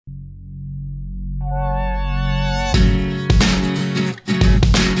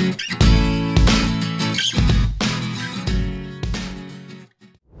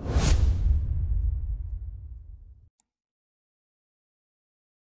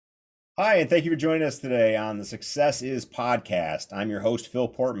Hi, and thank you for joining us today on the Success Is podcast. I'm your host, Phil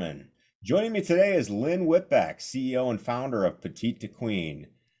Portman. Joining me today is Lynn Whitbeck, CEO and founder of Petite to Queen.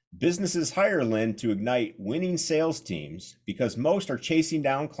 Businesses hire Lynn to ignite winning sales teams because most are chasing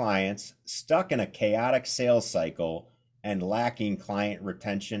down clients, stuck in a chaotic sales cycle, and lacking client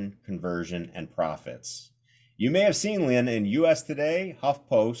retention, conversion, and profits. You may have seen Lynn in US Today,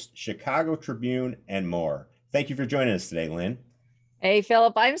 HuffPost, Chicago Tribune, and more. Thank you for joining us today, Lynn. Hey,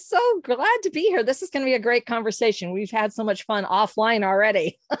 Philip, I'm so glad to be here. This is going to be a great conversation. We've had so much fun offline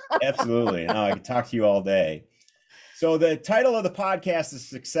already. Absolutely. No, I can talk to you all day. So the title of the podcast is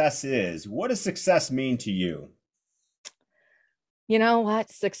Success Is. What does success mean to you? You know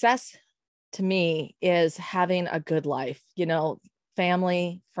what? Success to me is having a good life,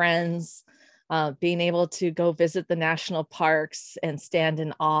 family, friends, being able to go visit the national parks and stand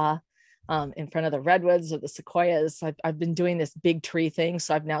in awe in front of the redwoods or the sequoias. I've been doing this big tree thing,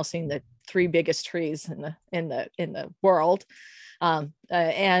 so I've now seen the three biggest trees in the world, and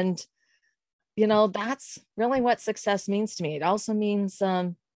that's really what success means to me. It also means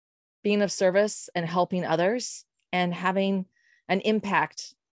being of service and helping others and having an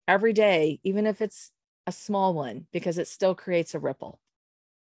impact every day, even if it's a small one, because it still creates a ripple.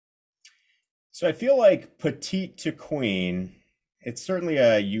 So I feel like Petite to Queen, it's certainly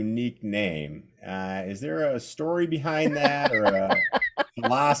a unique name. Is there a story behind that or a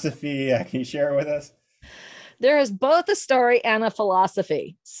philosophy? Can you share it with us? There is both a story and a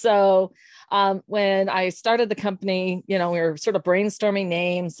philosophy. So when I started the company, we were sort of brainstorming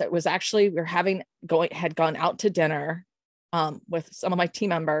names. It was actually we were had gone out to dinner with some of my team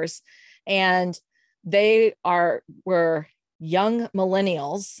members, and were young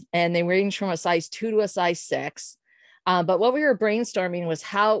millennials, and they range from a size 2 to a size 6. But what we were brainstorming was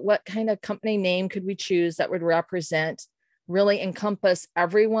what kind of company name could we choose that would really encompass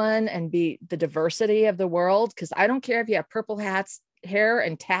everyone and be the diversity of the world. Because I don't care if you have purple hats, hair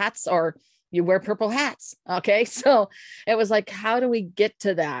and tats, or you wear purple hats. Okay. So it was like, how do we get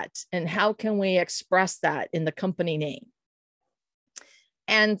to that? And how can we express that in the company name?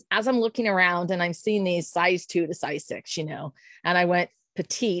 And as I'm looking around and I'm seeing these size 2 to size 6, and I went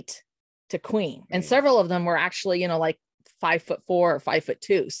petite to queen. And several of them were actually, like 5'4" or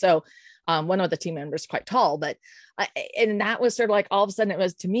 5'2". So one of the team members quite tall, and that was sort of like, all of a sudden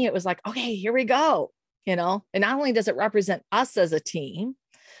it was like, okay, here we go. And not only does it represent us as a team,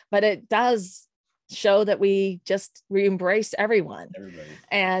 but it does show that we embrace everyone. Everybody.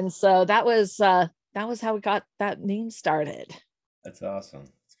 And so that was how we got that name started. That's awesome.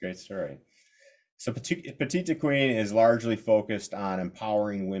 It's a great story. So Petite to Queen is largely focused on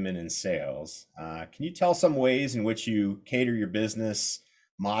empowering women in sales. Can you tell some ways in which you cater your business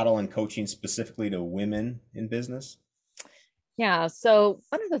model and coaching specifically to women in business? Yeah. So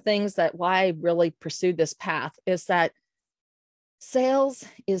one of the things that why I really pursued this path is that sales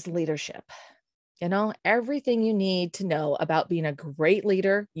is leadership. Everything you need to know about being a great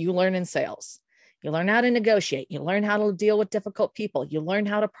leader, you learn in sales. You learn how to negotiate. You learn how to deal with difficult people. You learn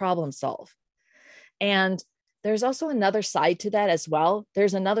how to problem solve. And there's also another side to that as well.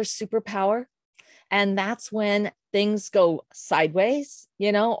 There's another superpower. And that's when things go sideways,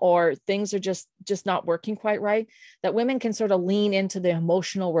 or things are just not working quite right, that women can sort of lean into the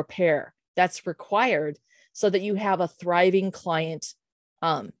emotional repair that's required so that you have a thriving client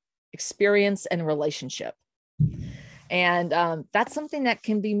experience and relationship. And that's something that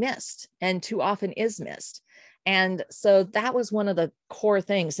can be missed and too often is missed. And so that was one of the core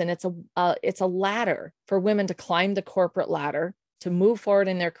things. And it's a ladder for women to climb the corporate ladder, to move forward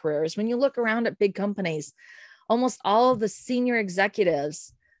in their careers. When you look around at big companies, almost all of the senior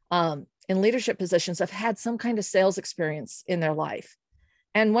executives in leadership positions have had some kind of sales experience in their life.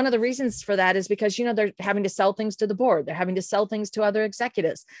 And one of the reasons for that is because, they're having to sell things to the board. They're having to sell things to other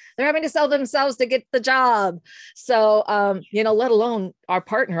executives. They're having to sell themselves to get the job. So, let alone our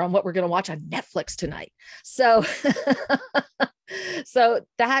partner on what we're going to watch on Netflix tonight. So, so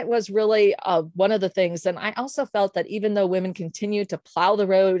that was really one of the things. And I also felt that even though women continue to plow the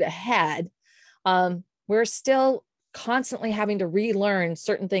road ahead, we're still constantly having to relearn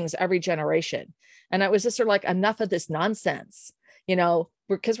certain things every generation. And it was just sort of like, enough of this nonsense,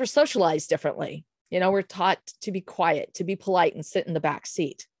 because we're socialized differently. We're taught to be quiet, to be polite, and sit in the back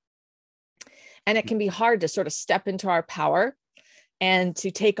seat. And it can be hard to sort of step into our power and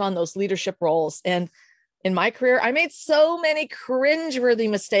to take on those leadership roles. And in my career, I made so many cringeworthy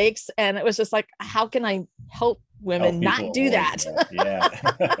mistakes. And it was just like, how can I help women not do that?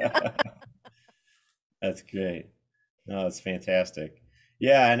 Yeah. That's great. No, that's fantastic.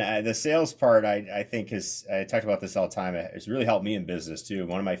 Yeah, and the sales part, I think I talked about this all the time. It's really helped me in business too.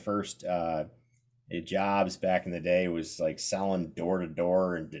 One of my first jobs back in the day was like selling door to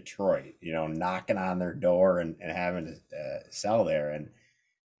door in Detroit. Knocking on their door and having to sell there. And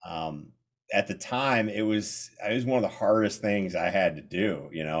um, at the time, it was one of the hardest things I had to do.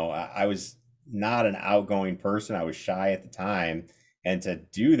 I was not an outgoing person. I was shy at the time, and to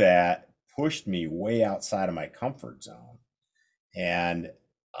do that pushed me way outside of my comfort zone. And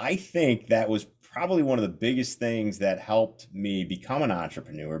I think that was probably one of the biggest things that helped me become an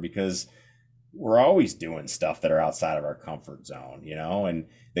entrepreneur, because we're always doing stuff that are outside of our comfort zone, and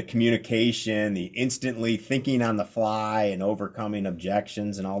the communication, the instantly thinking on the fly and overcoming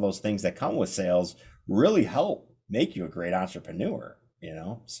objections and all those things that come with sales really help make you a great entrepreneur.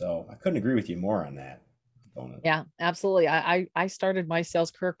 So I couldn't agree with you more on that component. Yeah, absolutely. I started my sales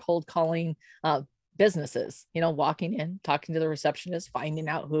career cold calling businesses, walking in, talking to the receptionist, finding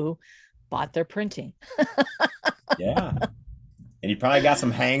out who bought their printing. Yeah. And you probably got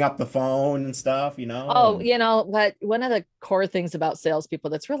some hang up the phone and stuff, Oh, and but one of the core things about salespeople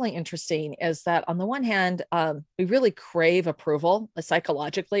that's really interesting is that on the one hand, we really crave approval.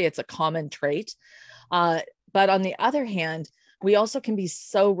 Psychologically, it's a common trait. Uh, but on the other hand, we also can be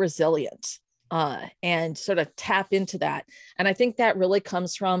so resilient and sort of tap into that. And I think that really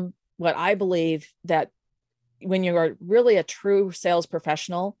comes from what I believe, that when you are really a true sales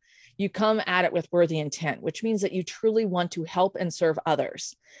professional, you come at it with worthy intent, which means that you truly want to help and serve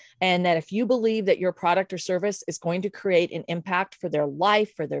others. And that if you believe that your product or service is going to create an impact for their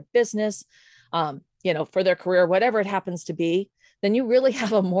life, for their business, for their career, whatever it happens to be, then you really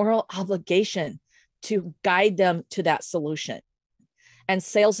have a moral obligation to guide them to that solution. And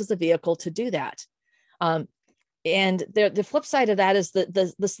sales is a vehicle to do that. Um, and the flip side of that is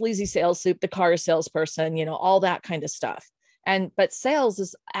the sleazy sales soup, the car salesperson, all that kind of stuff. But sales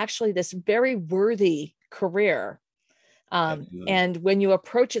is actually this very worthy career. absolutely. And when you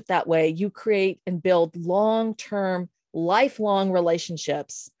approach it that way, you create and build long-term, lifelong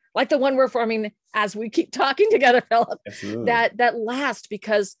relationships like the one we're forming as we keep talking together, Philip, Absolutely. that last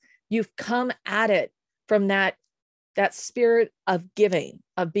because you've come at it from that spirit of giving,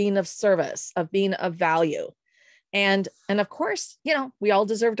 of being of service, of being of value. And of course, we all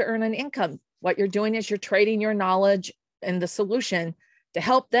deserve to earn an income. What you're doing is you're trading your knowledge and the solution to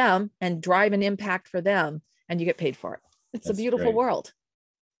help them and drive an impact for them, and you get paid for it. It's a That's beautiful great. world.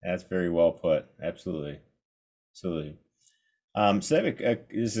 That's very well put. Absolutely. Absolutely. So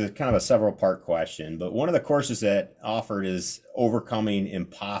this is kind of a several part question, but one of the courses that offered is overcoming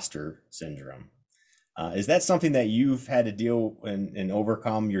imposter syndrome. Is that something that you've had to deal and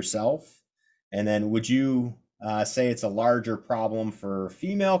overcome yourself? And then would you say it's a larger problem for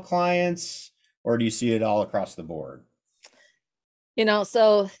female clients, or do you see it all across the board?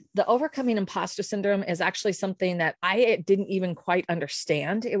 So the overcoming imposter syndrome is actually something that I didn't even quite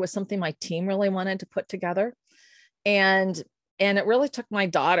understand. It was something my team really wanted to put together. And it really took my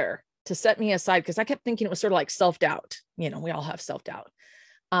daughter to set me aside, because I kept thinking it was sort of like self-doubt. We all have self-doubt.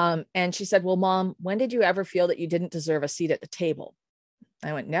 And she said, well, Mom, when did you ever feel that you didn't deserve a seat at the table?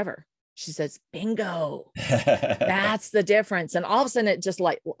 I went, never. She says, bingo. That's the difference. And all of a sudden it just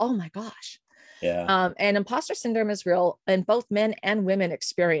like, oh my gosh. Yeah, And imposter syndrome is real, and both men and women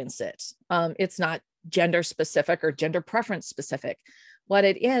experience it. It's not gender specific or gender preference specific. What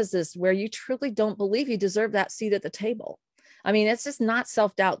it is where you truly don't believe you deserve that seat at the table. I mean, it's just not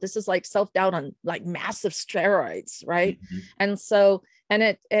self-doubt. This is like self-doubt on like massive steroids, right? mhm, And so,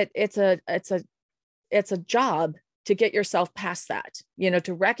 and it's a job to get yourself past that,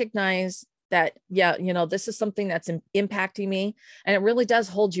 to recognize that, yeah, this is something that's impacting me, and it really does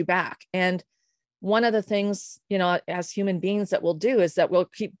hold you back. And one of the things, as human beings that we'll do is that we'll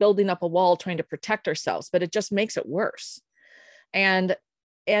keep building up a wall trying to protect ourselves, but it just makes it worse. And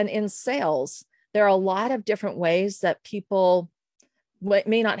in sales, there are a lot of different ways that people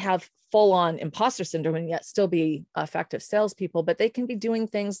may not have full on imposter syndrome and yet still be effective salespeople, but they can be doing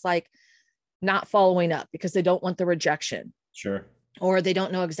things like not following up because they don't want the rejection, sure. or they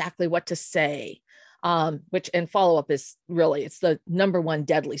don't know exactly what to say. Which and follow up is really, it's the number one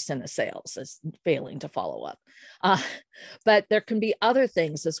deadly sin of sales, is failing to follow up. Uh, but there can be other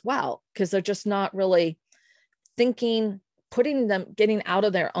things as well, because they're just not really thinking, getting out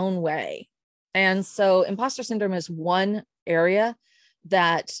of their own way. And so imposter syndrome is one area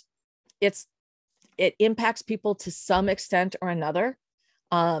that it impacts people to some extent or another.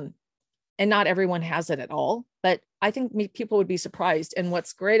 Um, and not everyone has it at all, but I think people would be surprised. And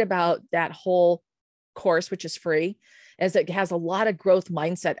what's great about that whole course, which is free, is it has a lot of growth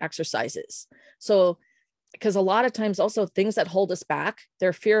mindset exercises. So because a lot of times also things that hold us back,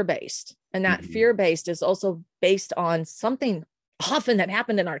 they're fear-based. And that Mhm. fear-based is also based on something often that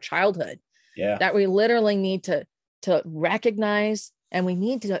happened in our childhood Yeah. that we literally need to recognize, and we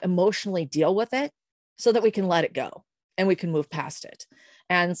need to emotionally deal with it so that we can let it go and we can move past it.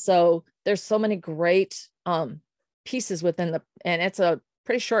 And so there's so many great pieces within and it's a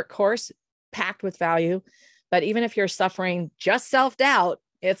pretty short course packed with value. But even if you're suffering just self-doubt,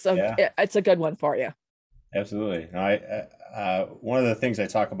 Yeah. it's a good one for you. Absolutely. No, one of the things I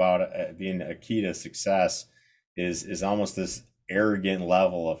talk about being a key to success is almost this arrogant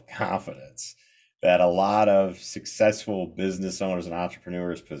level of confidence that a lot of successful business owners and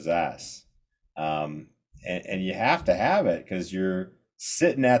entrepreneurs possess. Um, and you have to have it because you're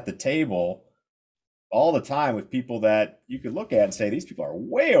sitting at the table all the time with people that you could look at and say, these people are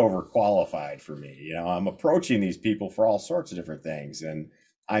way overqualified for me. I'm approaching these people for all sorts of different things, and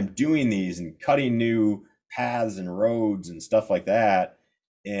I'm doing these and cutting new paths and roads and stuff like that.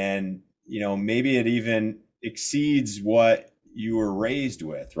 And, maybe it even exceeds what you were raised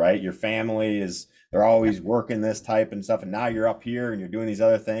with, right? Your family they're Yep. always working this type and stuff. And now you're up here and you're doing these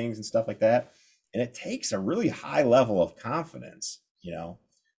other things and stuff like that. And it takes a really high level of confidence.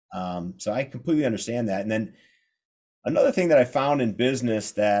 So I completely understand that. And then another thing that I found in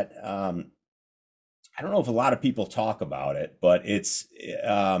business that I don't know if a lot of people talk about it, but it's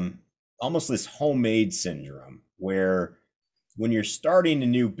um, almost this homemade syndrome where when you're starting a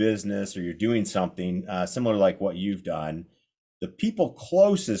new business or you're doing something similar like what you've done, the people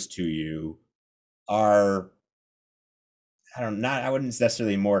closest to you are I wouldn't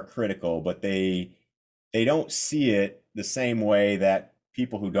necessarily more critical, but they don't see it the same way that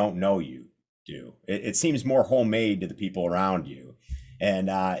people who don't know you do. It seems more homemade to the people around you. And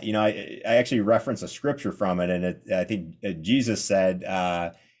I actually reference a scripture from it, and I think Jesus said,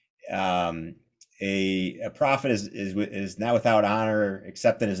 um, a prophet is not without honor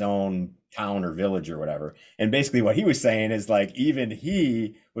except in his own town or village or whatever. And basically, what he was saying is like even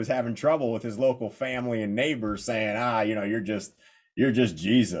he was having trouble with his local family and neighbors saying, you're just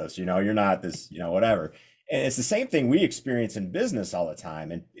Jesus, you're not this, whatever. And it's the same thing we experience in business all the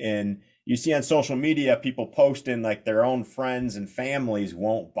time. And you see on social media people posting like their own friends and families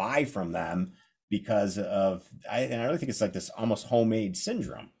won't buy from them because of and I really think it's like this almost homemade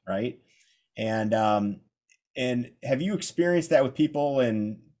syndrome, right? And and have you experienced that with people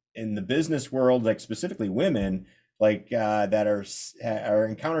in the business world, like specifically women, like that are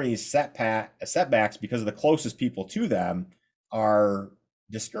encountering these setbacks because of the closest people to them are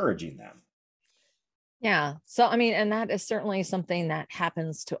discouraging them? Yeah. So, I mean, and that is certainly something that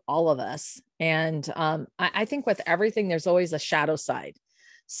happens to all of us. And I think with everything, there's always a shadow side.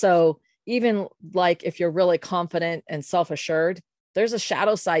 So, even like if you're really confident and self assured, there's a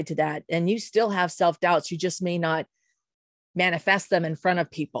shadow side to that. And you still have self doubts. You just may not manifest them in front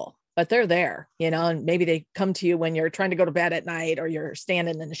of people, but they're there, and maybe they come to you when you're trying to go to bed at night or you're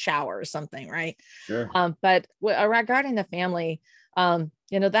standing in the shower or something, right? Sure. But regarding the family,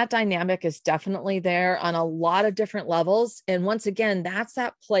 that dynamic is definitely there on a lot of different levels. And once again, that's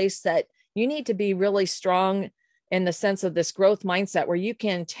that place that you need to be really strong in the sense of this growth mindset where you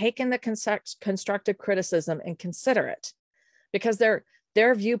can take in the constructive criticism and consider it because their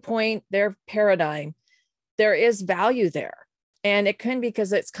viewpoint, their paradigm, there is value there. And it can be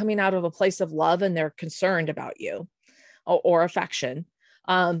because it's coming out of a place of love and they're concerned about you or affection.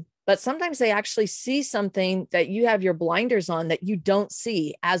 But sometimes they actually see something that you have your blinders on that you don't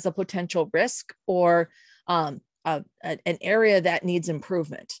see as a potential risk or an area that needs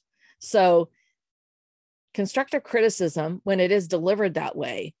improvement. So constructive criticism, when it is delivered that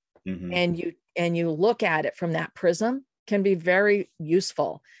way, Hmm. and you look at it from that prism, can be very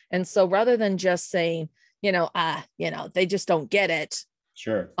useful. And so rather than just saying, they just don't get it,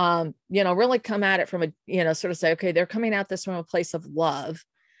 Sure. really come at it from sort of say, okay, they're coming at this from a place of love.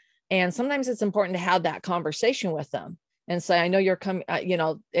 And sometimes it's important to have that conversation with them and say, I know you're coming,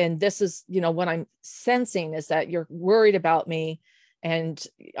 and this is, what I'm sensing is that you're worried about me and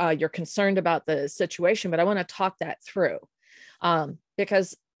you're concerned about the situation, but I want to talk that through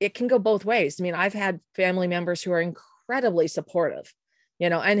because it can go both ways. I mean, I've had family members who are incredibly supportive,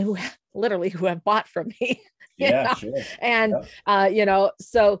 and who literally who have bought from me, Yeah, sure. and, Yep.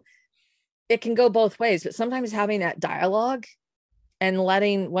 so it can go both ways, but sometimes having that dialogue and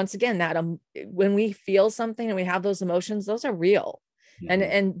letting, once again, that when we feel something and we have those emotions, those are real, and Hmm.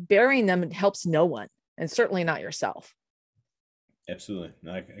 and burying them helps no one, and certainly not yourself. Absolutely.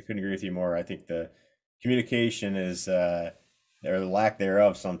 No, I couldn't agree with you more. I think the communication is or the lack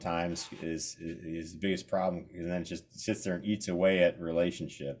thereof sometimes is the biggest problem, and then it just sits there and eats away at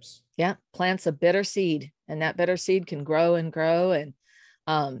relationships. Yeah, plants a bitter seed, and that bitter seed can grow and grow. And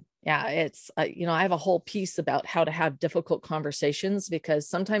yeah, it's I have a whole piece about how to have difficult conversations, because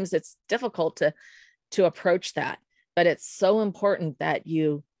sometimes it's difficult to approach that, but it's so important that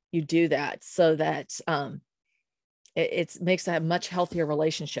you do that, so that it makes a much healthier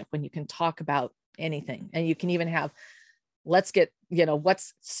relationship when you can talk about anything. And you can even have, let's get,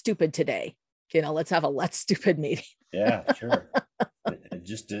 what's stupid today, let's have a let's stupid meeting. Yeah, sure.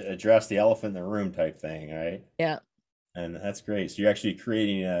 Just to address the elephant in the room type thing, right? Yeah. And that's great. So you're actually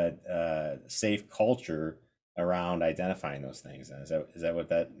creating a safe culture around identifying those things. Is that what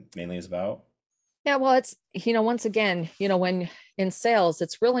that mainly is about? Yeah, well, it's, once again, when in sales,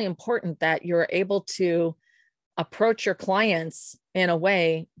 it's really important that you're able to approach your clients in a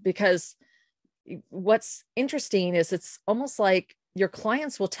way, because what's interesting is it's almost like your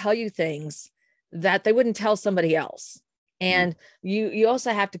clients will tell you things that they wouldn't tell somebody else. Hmm. And you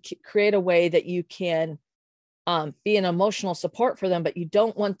also have to create a way that you can be an emotional support for them, but you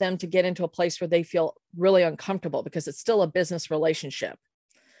don't want them to get into a place where they feel really uncomfortable, because it's still a business relationship.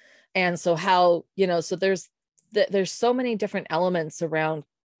 And so so there's so many different elements around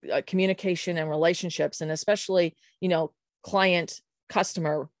communication and relationships, and especially, client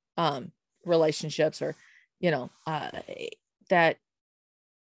customer relationships, or, you know, uh, that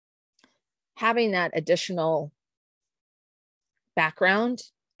having that additional background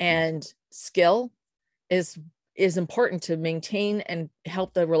and skill is is important to maintain and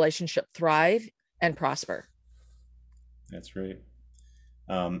help the relationship thrive and prosper. That's great.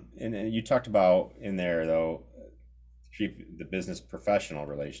 And you talked about in there though, keep the business professional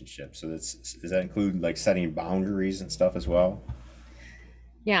relationship. So does that include like setting boundaries and stuff as well?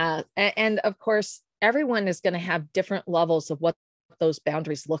 Yeah. And of course, everyone is going to have different levels of what those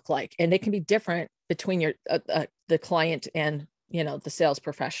boundaries look like. And they can be different between the client and, the sales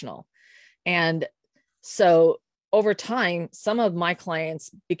professional. And so over time, some of my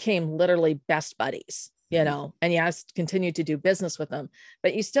clients became literally best buddies, Mhm. and yes, continue to do business with them,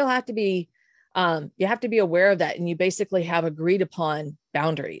 but you have to be aware of that. And you basically have agreed upon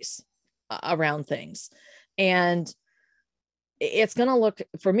boundaries around things. And it's going to look,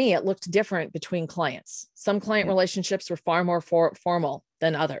 for me, it looked different between clients. Some client relationships were far more formal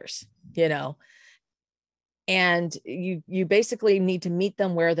than others, you know, and you basically need to meet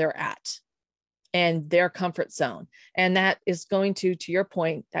them where they're at and their comfort zone. And that is going to your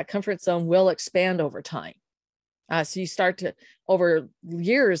point, that comfort zone will expand over time. So you start to, over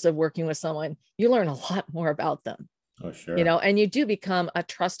years of working with someone, you learn a lot more about them, Oh, sure. and you do become a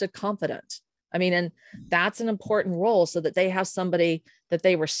trusted confidant. I mean, and that's an important role, so that they have somebody that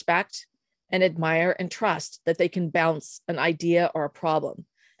they respect and admire and trust, that they can bounce an idea or a problem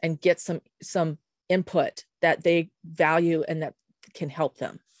and get some input that they value and that can help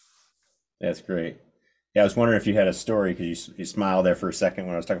them. That's great. Yeah, I was wondering if you had a story because you smiled there for a second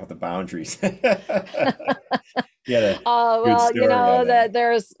when I was talking about the boundaries. You had a good Well, story on that.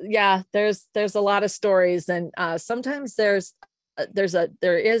 that there's a lot of stories, and sometimes there is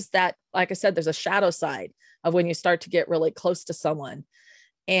that, like I said, there's a shadow side of when you start to get really close to someone,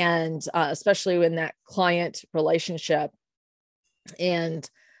 and especially in that client relationship. And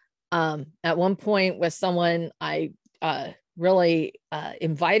at one point with someone, I really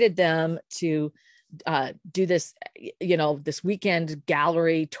invited them to do this, this weekend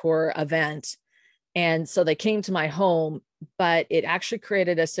gallery tour event. And so they came to my home, but it actually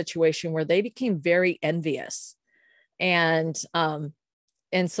created a situation where they became very envious. And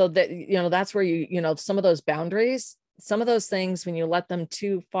so that, that's where some of those boundaries, some of those things, when you let them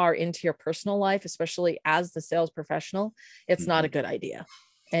too far into your personal life, especially as the sales professional, it's not a Mhm. good idea.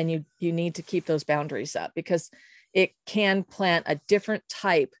 And you need to keep those boundaries up, because it can plant a different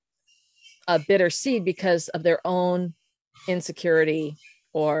type of bitter seed because of their own insecurity,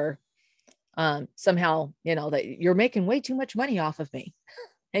 or somehow, that you're making way too much money off of me.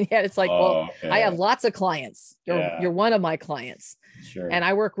 And yet it's like, well, Oh, I have okay. lots of clients. You're Yeah, one of my clients, and sure.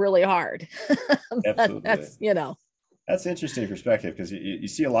 I work really hard. But Absolutely. that's, That's an interesting perspective because you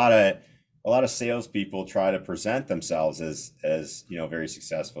see a lot of salespeople try to present themselves as very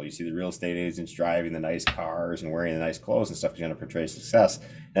successful. You see the real estate agents driving the nice cars and wearing the nice clothes and stuff to kind of portray success.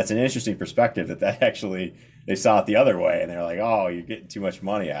 That's an interesting perspective that actually they saw it the other way and they're like, oh, you're getting too much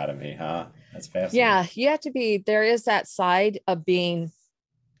money out of me, huh? That's fascinating. yeah, you have to be, there is that side of being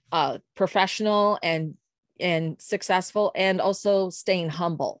professional and successful, and also staying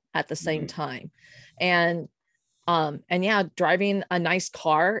humble at the same Mhm. time. And yeah, driving a nice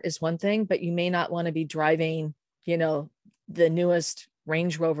car is one thing, but you may not want to be driving, you know the newest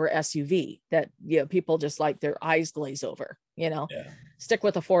Range Rover SUV that, people just like their eyes glaze over, Yeah. stick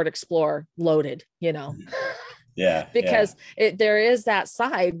with a Ford Explorer loaded, Yeah. Yeah. because there is that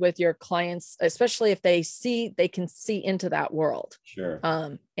side with your clients, especially if they can see into that world. Sure.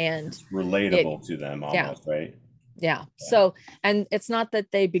 And It's it, relatable to them yeah, almost, right? yeah. Yeah. So, and it's not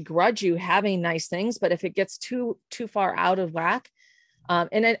that they begrudge you having nice things, but if it gets too far out of whack,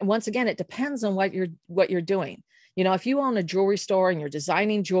 and once again, it depends on what you're doing. If you own a jewelry store and you're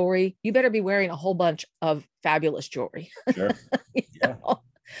designing jewelry, you better be wearing a whole bunch of fabulous jewelry. Sure. Yeah.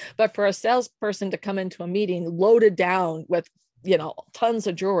 But for a salesperson to come into a meeting loaded down with, tons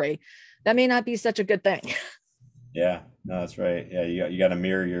of jewelry, that may not be such a good thing. Yeah. No, that's right. Yeah. You got to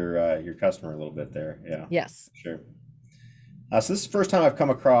mirror your customer a little bit there. Yeah. Yes. Sure. So this is the first time I've come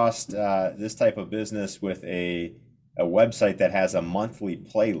across this type of business with a website that has a monthly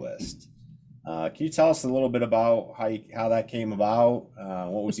playlist. Can you tell us a little bit about how that came about?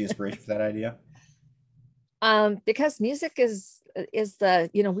 What was the inspiration for that idea? Because music is the,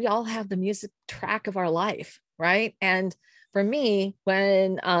 we all have the music track of our life, right? And for me,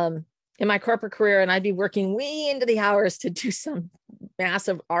 when in my corporate career, and I'd be working way into the hours to do some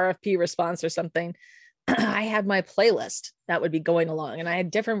massive RFP response or something, I had my playlist that would be going along, and I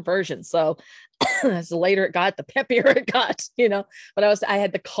had different versions. So as later it got, the peppier it got, but I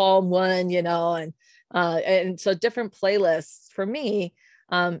had the calm one, and so different playlists for me.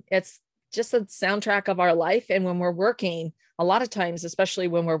 It's just a soundtrack of our life. And when we're working, a lot of times, especially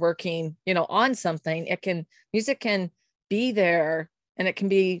when we're working, on something, music can be there, and it can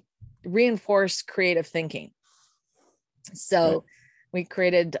be reinforce creative thinking. Right. So we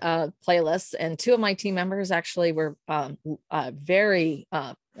created playlists, and two of my team members actually were very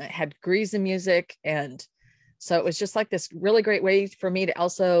had degrees in music, and so it was just like this really great way for me to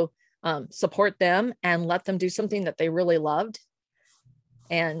also support them and let them do something that they really loved.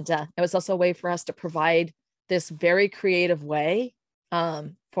 And it was also a way for us to provide this very creative way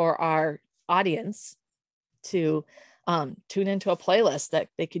for our audience to tune into a playlist that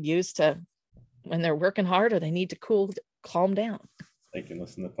they could use to when they're working hard or they need to calm down. They can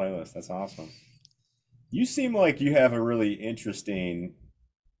listen to the playlist. That's awesome. You seem like you have a really interesting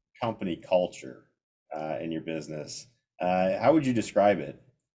company culture in your business. How would you describe it?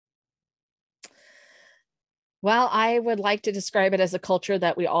 Well, I would like to describe it as a culture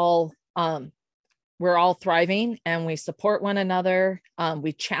that we're all thriving, and we support one another.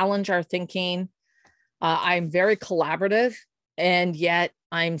 We challenge our thinking. I'm very collaborative, and yet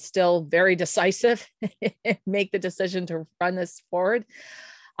I'm still very decisive and make the decision to run this forward.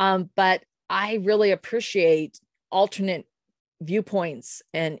 But I really appreciate alternate viewpoints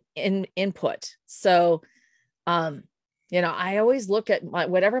and input. So, um, I always look at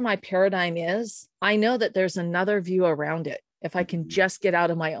whatever my paradigm is, I know that there's another view around it if I can just get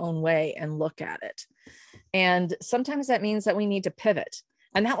out of my own way and look at it. And sometimes that means that we need to pivot.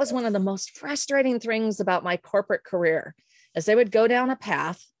 And that was one of the most frustrating things about my corporate career, is they would go down a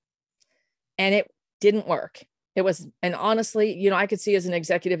path and it didn't work. And honestly, I could see as an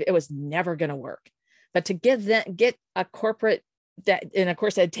executive, it was never going to work. But to get a corporate that, and of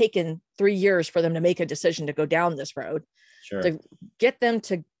course, it had taken 3 years for them to make a decision to go down this road, Sure. to get them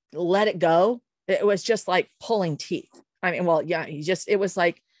to let it go, it was just like pulling teeth. I mean, well, yeah, it was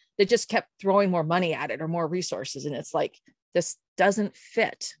like they just kept throwing more money at it or more resources. And it's like, this doesn't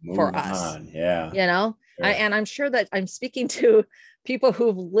fit Move for us, on. Yeah. Sure. and I'm sure that I'm speaking to people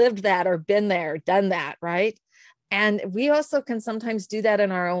who've lived that or been there, done that, right? And we also can sometimes do that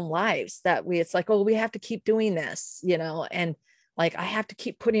in our own lives, that it's like, oh, we have to keep doing this, and like, I have to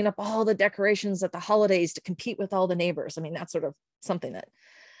keep putting up all the decorations at the holidays to compete with all the neighbors. I mean, that's sort of something that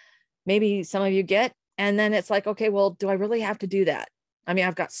maybe some of you get. And then it's like, okay, well, do I really have to do that? I mean,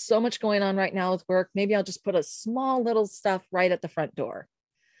 I've got so much going on right now with work. Maybe I'll just put a small little stuff right at the front door.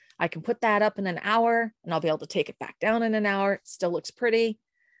 I can put that up in an hour and I'll be able to take it back down in an hour. It still looks pretty.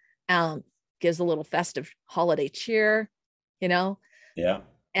 Um, Gives a little festive holiday cheer, you know, Yeah.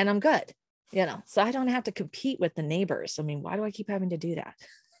 and I'm good, so I don't have to compete with the neighbors. I mean, why do I keep having to do that?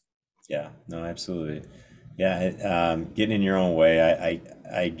 Yeah. No, absolutely. Yeah. Getting in your own way,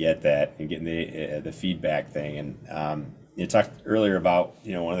 I get that, and getting the feedback thing. And you talked earlier about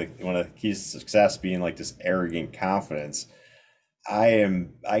one of the keys to success being like this arrogant confidence.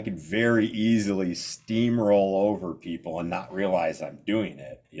 I could very easily steamroll over people and not realize I'm doing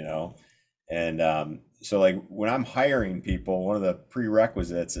it. And so like when I'm hiring people, one of the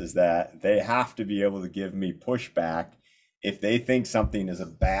prerequisites is that they have to be able to give me pushback if they think something is a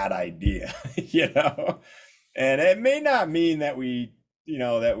bad idea, you know? And it may not mean that we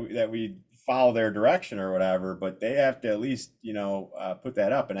follow their direction or whatever, but they have to at least, put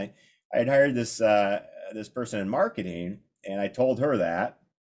that up. And I had hired this person in marketing, and I told her that.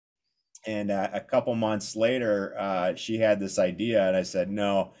 And a couple months later, she had this idea, and I said,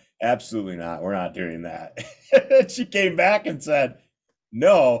 "No, absolutely not. We're not doing that." She came back and said,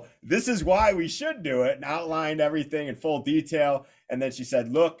 "No, this is why we should do it," and outlined everything in full detail. And then she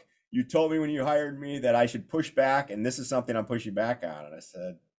said, "Look, you told me when you hired me that I should push back, and this is something I'm pushing back on." And I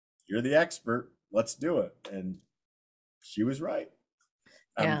said, "You're the expert. Let's do it." And she was right.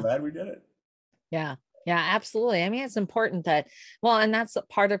 I'm Yeah. glad we did it. Yeah. Yeah, absolutely. I mean, it's important that, well, and that's a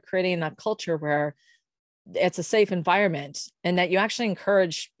part of creating a culture where it's a safe environment and that you actually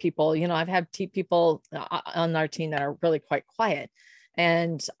encourage people. I've had people on our team that are really quite quiet,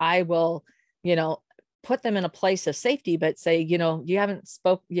 and I will, put them in a place of safety, but say, you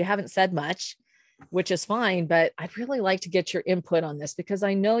haven't said much, which is fine, but I'd really like to get your input on this because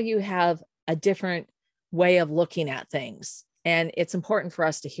I know you have a different way of looking at things. And it's important for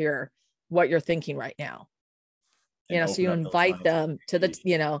us to hear what you're thinking right now. And So you open up those invite lines of them to the,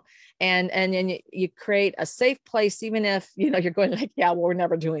 communication. and then you create a safe place, even if, you're going like, yeah, well, we're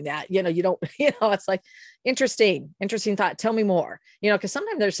never doing that. You don't, it's like, interesting thought. Tell me more, because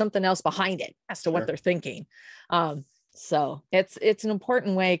sometimes there's something else behind it as to what Sure. they're thinking. So it's an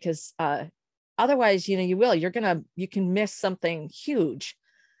important way because otherwise, you can miss something huge.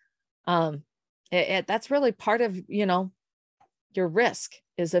 That's really part of, your risk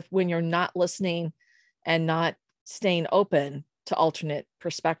is if when you're not listening and not staying open to alternate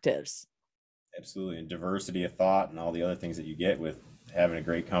perspectives. Absolutely. And diversity of thought and all the other things that you get with having a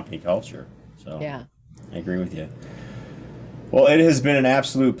great company culture. So Yeah. I agree with you. Well, it has been an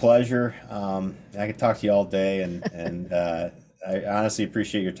absolute pleasure. I could talk to you all day, and I honestly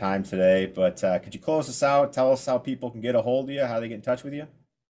appreciate your time today. But could you close us out? Tell us how people can get a hold of you, how they get in touch with you?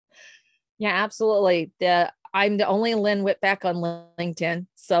 Yeah, absolutely. I'm the only Lynn Whitbeck on LinkedIn.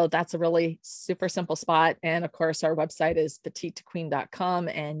 So that's a really super simple spot. And of course, our website is petitetoqueen.com,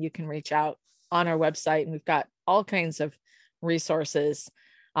 and you can reach out on our website. And we've got all kinds of resources,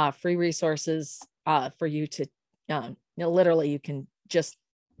 free resources for you to, literally, you can just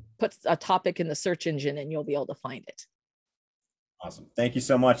put a topic in the search engine and you'll be able to find it. Awesome. Thank you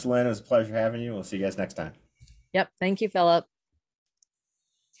so much, Lynn. It was a pleasure having you. We'll see you guys next time. Yep. Thank you, Philip.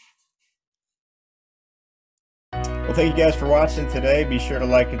 Well, thank you guys for watching today. Be sure to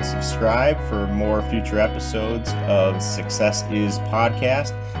like and subscribe for more future episodes of Success Is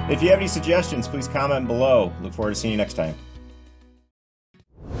Podcast. If you have any suggestions, please comment below. Look forward to seeing you next time.